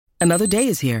Another day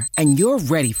is here, and you're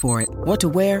ready for it. What to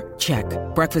wear? Check.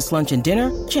 Breakfast, lunch, and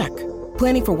dinner? Check.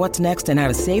 Planning for what's next and how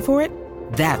to save for it?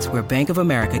 That's where Bank of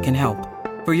America can help.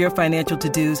 For your financial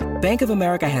to-dos, Bank of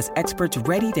America has experts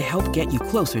ready to help get you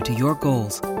closer to your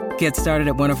goals. Get started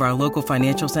at one of our local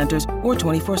financial centers or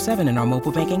 24/7 in our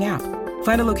mobile banking app.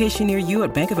 Find a location near you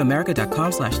at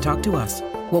bankofamerica.com/talktous.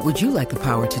 What would you like the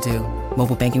power to do?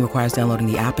 Mobile banking requires downloading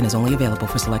the app and is only available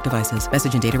for select devices.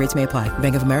 Message and data rates may apply.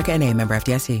 Bank of America N.A., member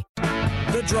FDIC.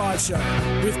 The Drive Show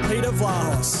with Peter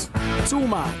Vlahos.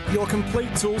 Toolmart, your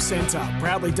complete tool centre.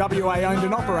 Proudly WA owned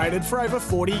and operated for over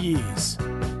 40 years.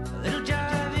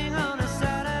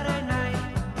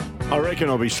 I reckon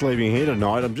I'll be sleeping here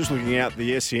tonight. I'm just looking out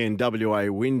the SENWA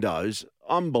windows.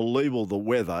 Unbelievable, the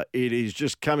weather. It is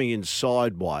just coming in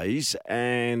sideways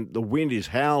and the wind is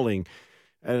howling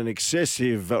at an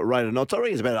excessive rate of knots. I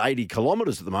reckon it's about 80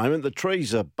 kilometres at the moment. The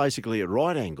trees are basically at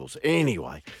right angles.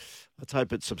 Anyway, let's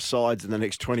hope it subsides in the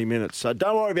next 20 minutes. So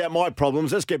don't worry about my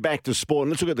problems. Let's get back to sport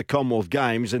and let's look at the Commonwealth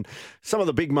Games and some of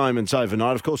the big moments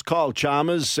overnight. Of course, Kyle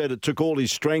Chalmers said it took all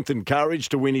his strength and courage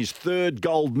to win his third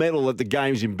gold medal at the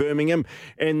Games in Birmingham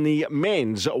in the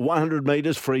men's 100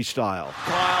 metres freestyle.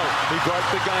 Kyle, he broke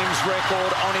the Games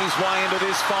record on his way into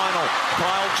this final.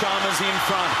 Kyle Chalmers in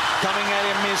front. Coming at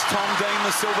him is Tom Dean,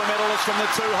 the silver medalist from the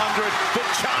 200. The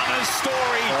Chalmers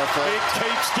story, it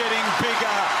keeps getting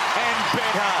bigger and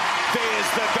better.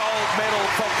 There's the gold medal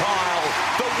for Kyle,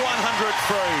 the 100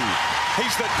 free.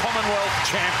 He's the Commonwealth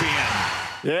champion.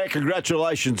 Yeah,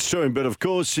 congratulations to him. But of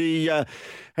course,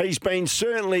 he's been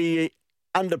certainly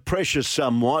under pressure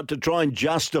somewhat to try and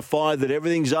justify that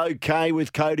everything's okay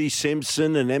with Cody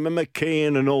Simpson and Emma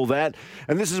McKeon and all that.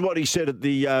 And this is what he said at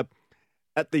the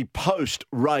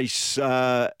post-race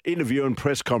interview and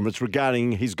press conference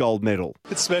regarding his gold medal.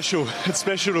 It's special. It's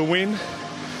special to win.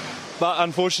 But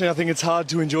unfortunately, I think it's hard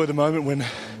to enjoy the moment when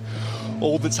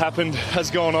all that's happened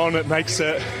has gone on. It makes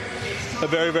it a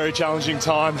very, very challenging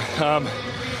time.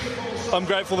 I'm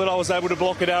grateful that I was able to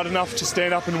block it out enough to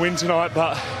stand up and win tonight,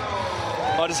 but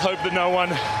I just hope that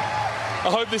I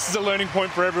hope this is a learning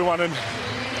point for everyone and,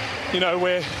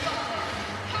 where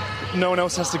no one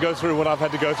else has to go through what I've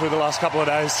had to go through the last couple of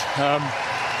days.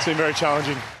 It's been very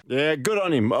challenging. Yeah, good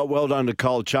on him. Well done to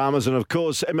Kyle Chalmers. And, of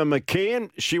course, Emma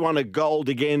McKeon, she won a gold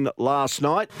again last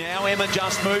night. Now Emma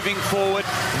just moving forward.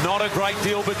 Not a great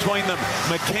deal between them.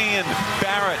 McKeon,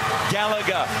 Barrett,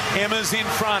 Gallagher. Emma's in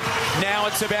front. Now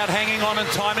it's about hanging on and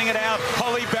timing it out.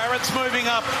 Holly Barrett's moving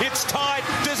up. It's tight.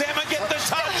 Does Emma get the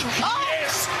touch?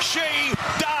 Yes, she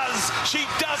does. She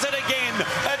does it again.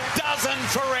 A dozen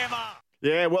for Emma.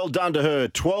 Yeah, well done to her.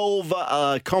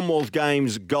 12 Commonwealth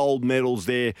Games gold medals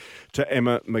there to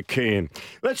Emma McKeon.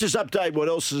 Let's just update what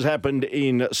else has happened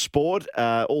in sport.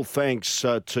 All thanks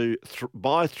to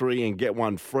buy 3 and get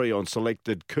 1 free on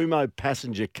selected Kumho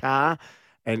passenger car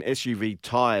and SUV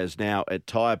tyres now at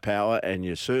Tyre Power. And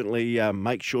you certainly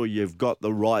make sure you've got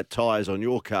the right tyres on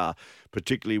your car,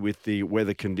 particularly with the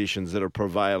weather conditions that are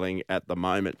prevailing at the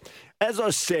moment. As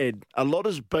I said, a lot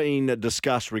has been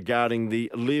discussed regarding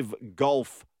the Live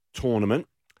Golf tournament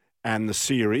and the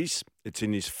series. It's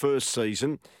in his first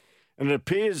season. And it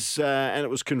appears, and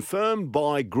it was confirmed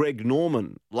by Greg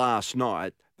Norman last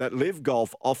night, that Live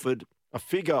Golf offered a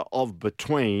figure of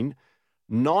between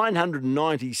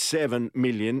 $997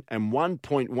 million and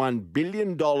 $1.1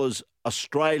 billion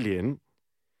Australian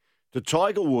to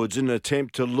Tiger Woods in an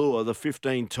attempt to lure the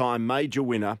 15-time major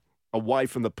winner away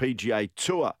from the PGA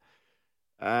Tour.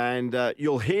 And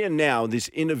you'll hear now this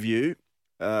interview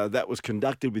that was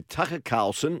conducted with Tucker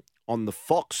Carlson on the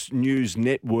Fox News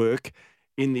network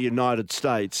in the United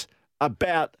States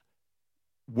about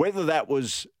whether that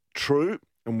was true,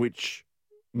 and which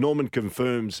Norman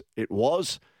confirms it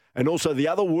was, and also the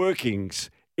other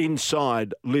workings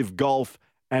inside Live Golf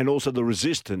and also the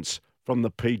resistance from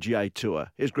the PGA Tour.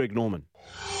 Here's Greg Norman.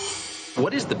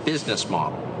 What is the business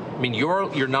model? I mean,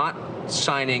 you're not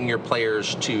signing your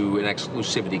players to an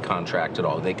exclusivity contract at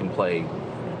all. They can play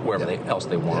wherever else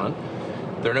they want.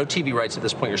 There are no TV rights at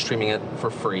this point. You're streaming it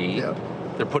for free.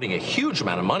 They're putting a huge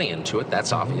amount of money into it.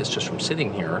 That's obvious just from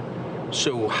sitting here.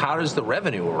 So how does the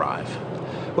revenue arrive?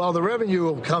 Well, the revenue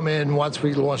will come in once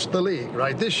we launch the league,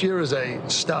 right? This year is a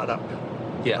startup.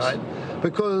 Yes. Right?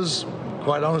 Because,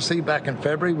 quite honestly, back in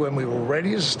February when we were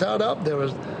ready to start up, there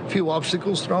was a few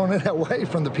obstacles thrown in our way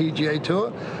from the PGA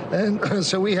Tour. And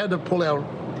so we had to pull our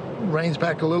reins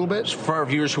back a little bit. For our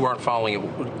viewers who aren't following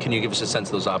it, can you give us a sense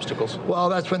of those obstacles? Well,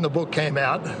 that's when the book came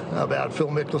out about Phil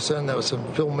Mickelson.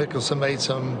 Phil Mickelson made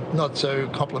some not so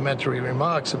complimentary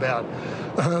remarks about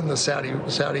the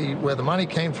Saudi, where the money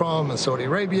came from, and Saudi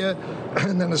Arabia,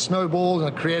 and then it snowballed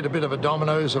and it created a bit of a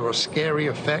dominoes or a scary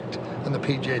effect, and the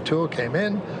PGA Tour came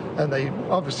in, and they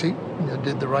obviously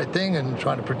did the right thing and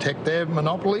trying to protect their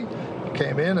monopoly,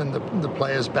 came in, and the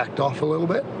players backed off a little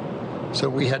bit. So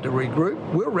we had to regroup.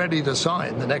 We're ready to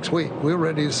sign the next week. We're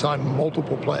ready to sign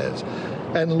multiple players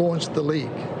and launch the league.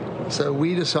 So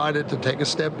we decided to take a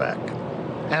step back,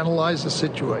 analyze the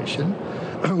situation.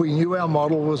 We knew our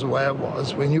model was the way it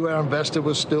was. We knew our investor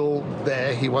was still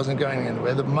there. He wasn't going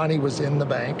anywhere. The money was in the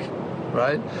bank,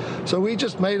 right? So we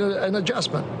just made an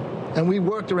adjustment. And we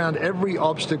worked around every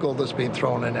obstacle that's been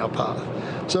thrown in our path.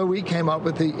 So we came up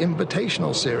with the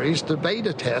Invitational Series to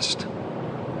beta test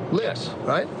LIV,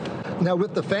 right? Now,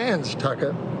 with the fans,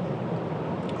 Tucker,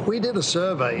 we did a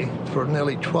survey for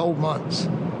nearly 12 months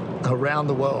around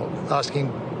the world,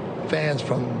 asking fans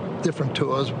from different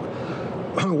tours,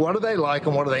 what do they like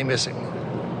and what are they missing?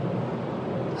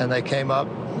 And they came up,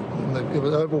 it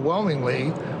was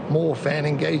overwhelmingly more fan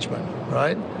engagement,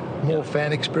 right? More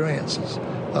fan experiences,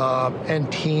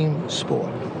 and team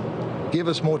sport. Give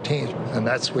us more teams, and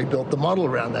we built the model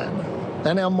around that.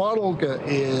 And our model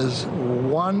is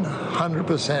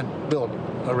 100% built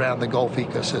around the golf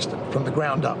ecosystem from the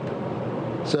ground up.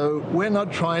 So we're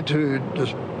not trying to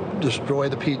destroy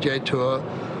the PGA Tour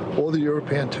or the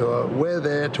European Tour. We're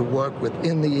there to work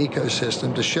within the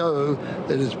ecosystem to show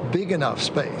that it's big enough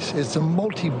space. It's a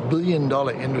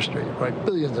multi-billion-dollar industry, right?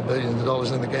 Billions and billions of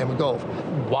dollars in the game of golf.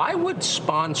 Why would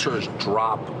sponsors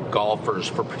drop golfers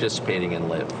for participating in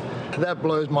LIV? That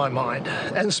blows my mind.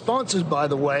 And sponsors, by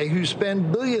the way, who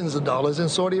spend billions of dollars in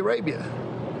Saudi Arabia.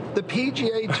 The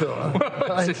PGA Tour.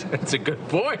 That's a good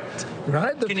point.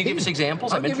 Right? Can you give us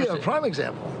examples? I'll give you a prime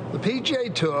example. The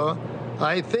PGA Tour,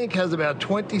 I think, has about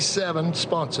 27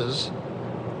 sponsors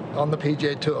on the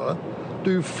PGA Tour,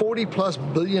 do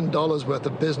 $40+ billion worth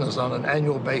of business on an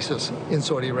annual basis in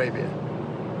Saudi Arabia.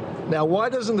 Now, why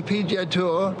doesn't the PGA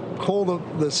Tour call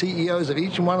the CEOs of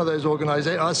each one of those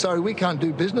organizations, oh, sorry, we can't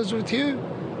do business with you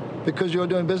because you're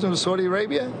doing business with Saudi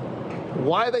Arabia?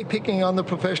 Why are they picking on the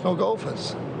professional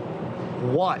golfers?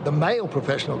 Why? The male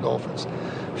professional golfers.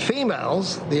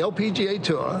 Females, the LPGA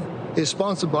Tour is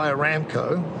sponsored by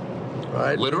Aramco,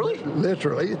 right? Literally?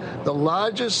 Literally. The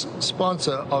largest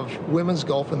sponsor of women's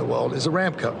golf in the world is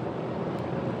Aramco.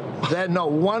 That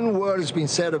not one word has been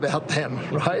said about them,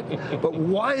 right? But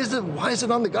why is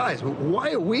it on the guys?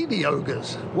 Why are we the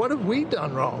ogres? What have we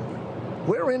done wrong?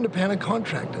 We're independent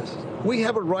contractors. We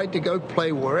have a right to go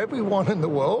play wherever we want in the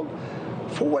world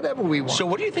for whatever we want. So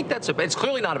what do you think that's about? It's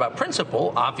clearly not about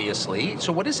principle, obviously.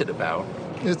 So what is it about?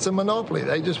 It's a monopoly.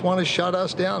 They just want to shut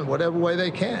us down whatever way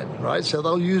they can, right? So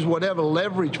they'll use whatever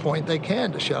leverage point they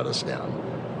can to shut us down.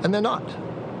 And they're not.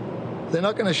 They're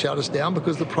not going to shut us down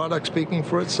because the product's speaking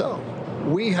for itself.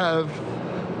 We have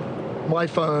my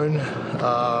phone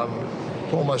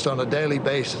almost on a daily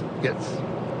basis gets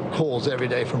calls every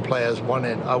day from players. One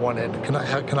end, I want in.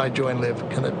 How can I join LIV?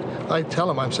 I tell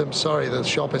them, I'm sorry, the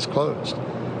shop is closed.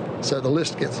 So the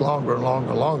list gets longer and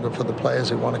longer and longer for the players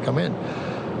who want to come in,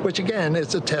 which again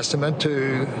is a testament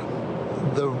to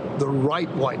the right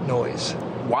white noise.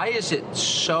 Why is it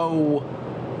so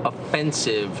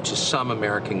offensive to some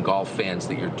American golf fans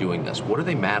that you're doing this? What are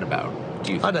they mad about,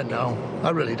 do you think? I don't know. I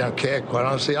really don't care, quite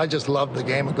honestly. I just love the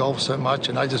game of golf so much,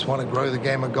 and I just want to grow the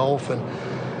game of golf.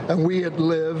 And we at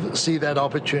LIV see that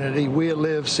opportunity. We at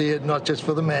LIV see it not just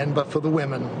for the men, but for the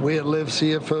women. We at LIV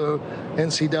see it for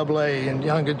NCAA and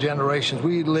younger generations.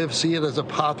 We at LIV see it as a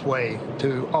pathway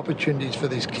to opportunities for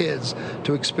these kids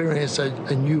to experience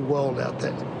a new world out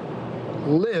there.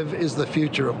 LIV is the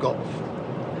future of golf.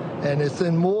 And that's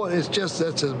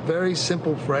a very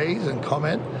simple phrase and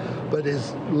comment, but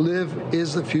LIV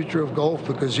is the future of golf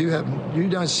because you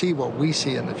don't see what we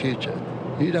see in the future.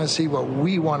 You don't see what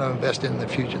we want to invest in the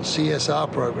future.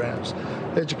 CSR programs,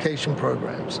 education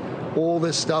programs, all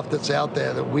this stuff that's out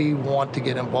there that we want to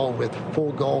get involved with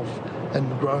for golf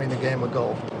and growing the game of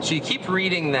golf. So you keep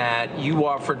reading that you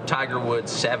offered Tiger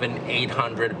Woods $700,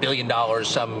 $800, $1 billion,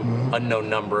 some unknown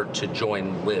number to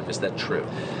join LIV. Is that true?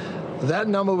 That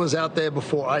number was out there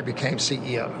before I became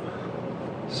CEO.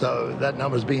 So that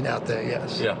number's been out there,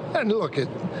 yes. Yeah. And look,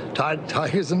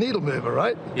 Tiger's a needle mover,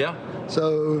 right? Yeah.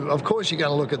 So, of course, you're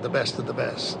going to look at the best of the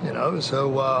best, you know. So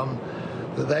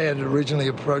that they had originally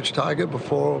approached Tiger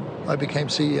before I became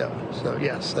CEO. So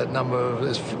yes, that number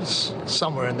is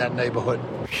somewhere in that neighbourhood.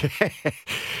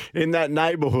 In that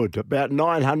neighbourhood, about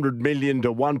 900 million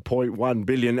to 1.1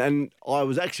 billion. And I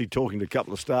was actually talking to a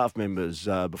couple of staff members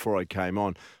before I came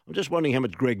on. I'm just wondering how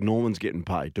much Greg Norman's getting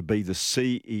paid to be the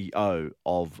CEO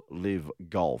of Live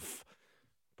Golf.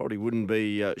 Probably wouldn't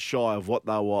be shy of what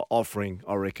they were offering,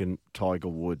 I reckon, Tiger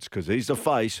Woods, because he's the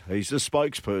face, he's the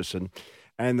spokesperson.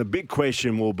 And the big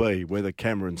question will be whether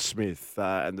Cameron Smith,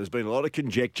 and there's been a lot of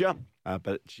conjecture,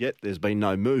 but yet there's been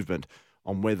no movement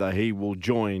on whether he will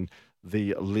join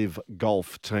the Live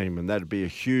Golf team. And that'd be a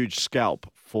huge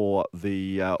scalp for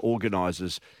the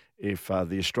organisers if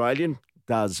the Australian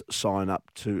does sign up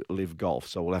to Live Golf.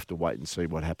 So we'll have to wait and see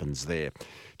what happens there.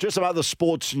 Just some other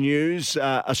sports news.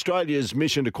 Australia's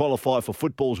mission to qualify for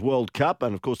football's World Cup.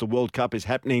 And, of course, the World Cup is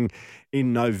happening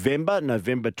in November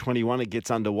 21, it gets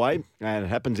underway. And it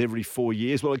happens every 4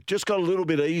 years. Well, it just got a little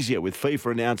bit easier with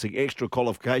FIFA announcing extra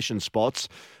qualification spots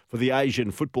for the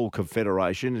Asian Football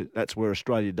Confederation. That's where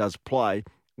Australia does play.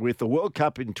 With the World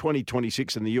Cup in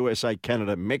 2026 in the USA,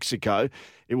 Canada, Mexico,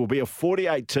 it will be a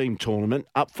 48-team tournament,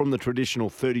 up from the traditional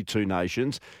 32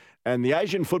 nations. And the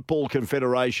Asian Football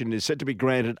Confederation is said to be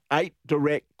granted 8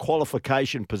 direct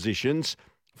qualification positions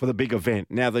for the big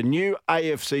event. Now, the new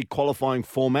AFC qualifying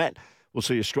format will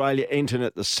see Australia enter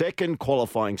at the second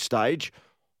qualifying stage,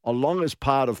 along as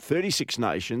part of 36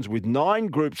 nations, with 9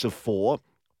 groups of 4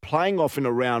 playing off in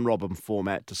a round-robin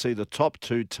format to see the top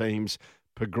 2 teams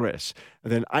progress.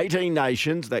 And then 18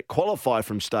 nations that qualify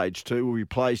from stage 2 will be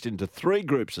placed into 3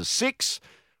 groups of 6,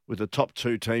 with the top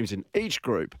 2 teams in each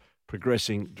group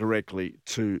progressing directly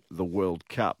to the World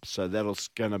Cup. So that's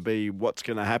going to be what's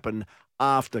going to happen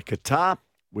after Qatar,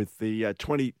 with the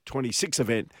 2026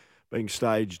 event being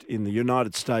staged in the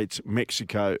United States,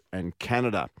 Mexico and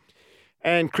Canada.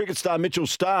 And cricket star Mitchell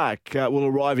Starc will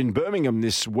arrive in Birmingham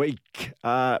this week,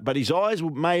 but his eyes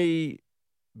may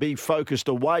be focused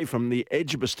away from the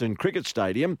Edgbaston Cricket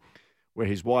Stadium, where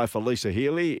his wife, Elisa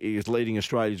Healy, is leading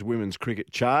Australia's women's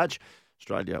cricket charge.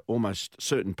 Australia almost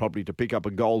certain probably to pick up a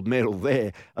gold medal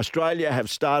there. Australia have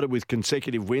started with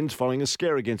consecutive wins following a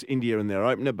scare against India in their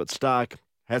opener, but Starc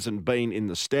hasn't been in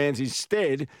the stands.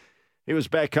 Instead, he was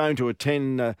back home to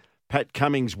attend Pat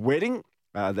Cummins' wedding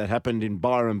that happened in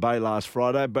Byron Bay last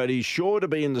Friday, but he's sure to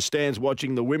be in the stands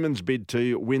watching the women's bid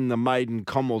to win the maiden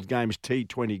Commonwealth Games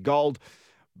T20 gold.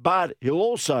 But he'll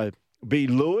also be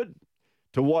lured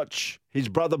to watch his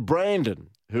brother Brandon,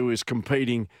 who is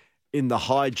competing in the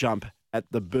high jump at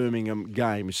the Birmingham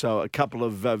Games. So a couple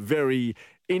of very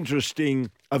interesting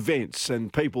events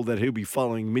and people that he'll be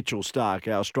following. Mitchell Starc,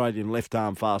 our Australian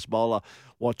left-arm fast bowler,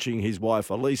 watching his wife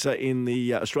Elisa in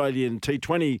the Australian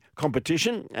T20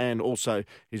 competition, and also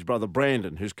his brother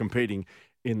Brandon, who's competing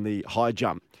in the high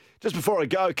jump. Just before I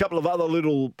go, a couple of other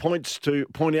little points to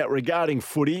point out regarding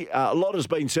footy. A lot has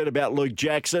been said about Luke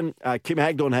Jackson. Kim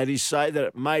Hagdorn had his say that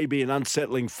it may be an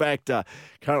unsettling factor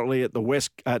currently at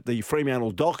the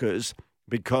Fremantle Dockers,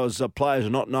 because players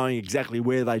are not knowing exactly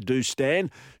where they do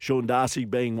stand, Sean Darcy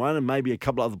being one, and maybe a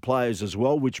couple other players as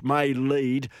well, which may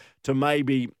lead to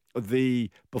maybe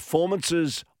the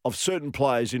performances of certain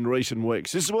players in recent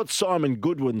weeks. This is what Simon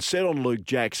Goodwin said on Luke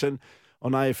Jackson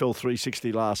on AFL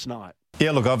 360 last night.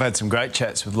 Yeah, look, I've had some great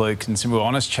chats with Luke and some real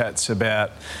honest chats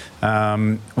about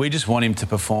we just want him to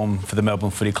perform for the Melbourne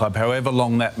Footy Club, however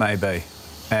long that may be.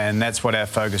 And that's what our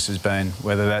focus has been,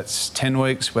 whether that's 10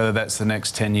 weeks, whether that's the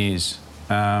next 10 years.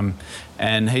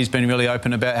 And he's been really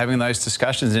open about having those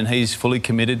discussions, and he's fully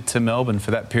committed to Melbourne for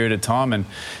that period of time. And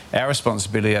our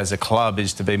responsibility as a club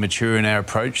is to be mature in our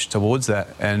approach towards that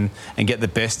and get the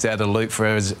best out of Luke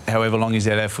for however long he's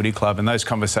at our footy club. And those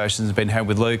conversations have been had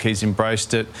with Luke. He's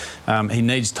embraced it. He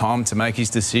needs time to make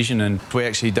his decision, and we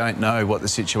actually don't know what the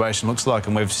situation looks like.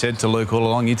 And we've said to Luke all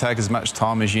along, you take as much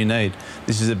time as you need.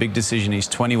 This is a big decision. He's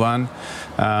 21.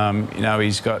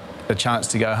 He's got a chance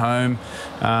to go home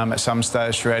at some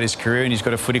stage throughout his career, and he's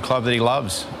got a footy club that he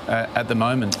loves at the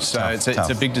moment. So it's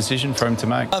a big decision for him to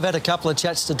make. I've had a couple of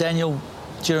chats to Daniel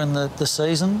during the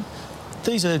season.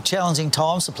 These are challenging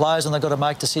times for players, and they've got to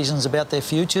make decisions about their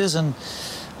futures. And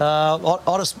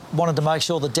I just wanted to make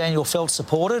sure that Daniel felt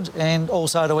supported, and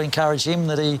also to encourage him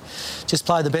that he just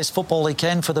play the best football he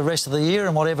can for the rest of the year,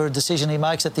 and whatever decision he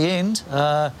makes at the end,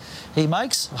 he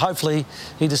makes. Hopefully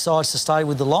he decides to stay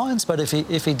with the Lions, but if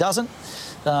he doesn't,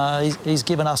 he's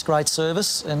given us great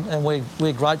service, and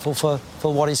we're grateful for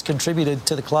what he's contributed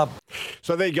to the club.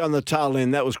 So there you go on the tail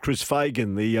end. That was Chris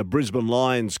Fagan, the Brisbane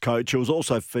Lions coach, who was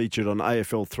also featured on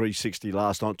AFL 360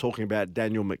 last night, talking about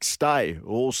Daniel McStay, who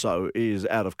also is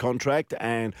out of contract,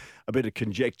 and a bit of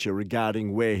conjecture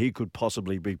regarding where he could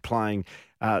possibly be playing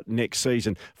next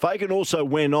season. Fagan also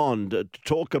went on to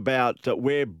talk about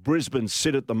where Brisbane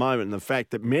sit at the moment and the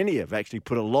fact that many have actually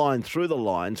put a line through the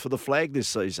lines for the flag this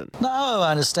season. No,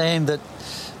 I understand that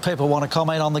people want to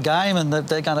comment on the game and that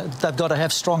they've got to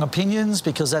have strong opinions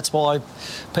because that's why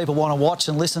people want to watch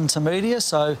and listen to media.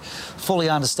 So fully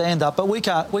understand that, but we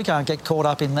can't get caught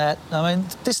up in that. I mean,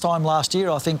 this time last year,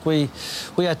 I think we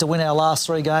had to win our last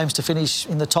 3 games to finish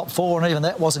in the top 4, and even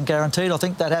that wasn't guaranteed. I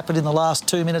think that happened in the last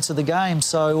 2 minutes of the game.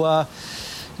 So,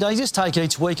 you just take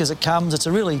each week as it comes. It's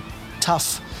a really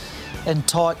tough and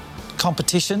tight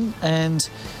competition, and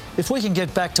if we can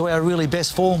get back to our really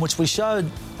best form, which we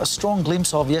showed a strong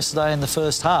glimpse of yesterday in the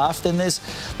first half, then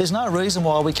there's no reason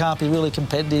why we can't be really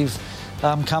competitive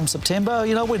come September.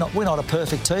 You know, we're not a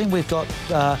perfect team. We've got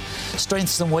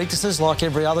strengths and weaknesses like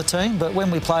every other team, but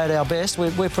when we play at our best,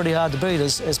 we're pretty hard to beat,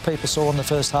 as people saw in the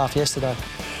first half yesterday.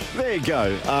 There you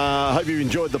go. I hope you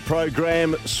enjoyed the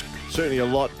program. Certainly a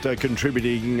lot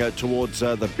contributing towards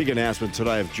the big announcement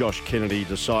today of Josh Kennedy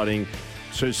deciding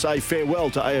to say farewell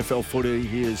to AFL footy.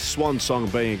 His swan song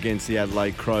being against the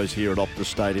Adelaide Crows here at Optus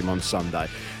Stadium on Sunday.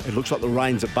 It looks like the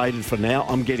rain's abated for now.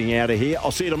 I'm getting out of here.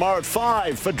 I'll see you tomorrow at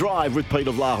 5 for Drive with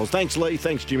Peter Vlahos. Thanks, Lee.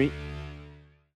 Thanks, Jimmy.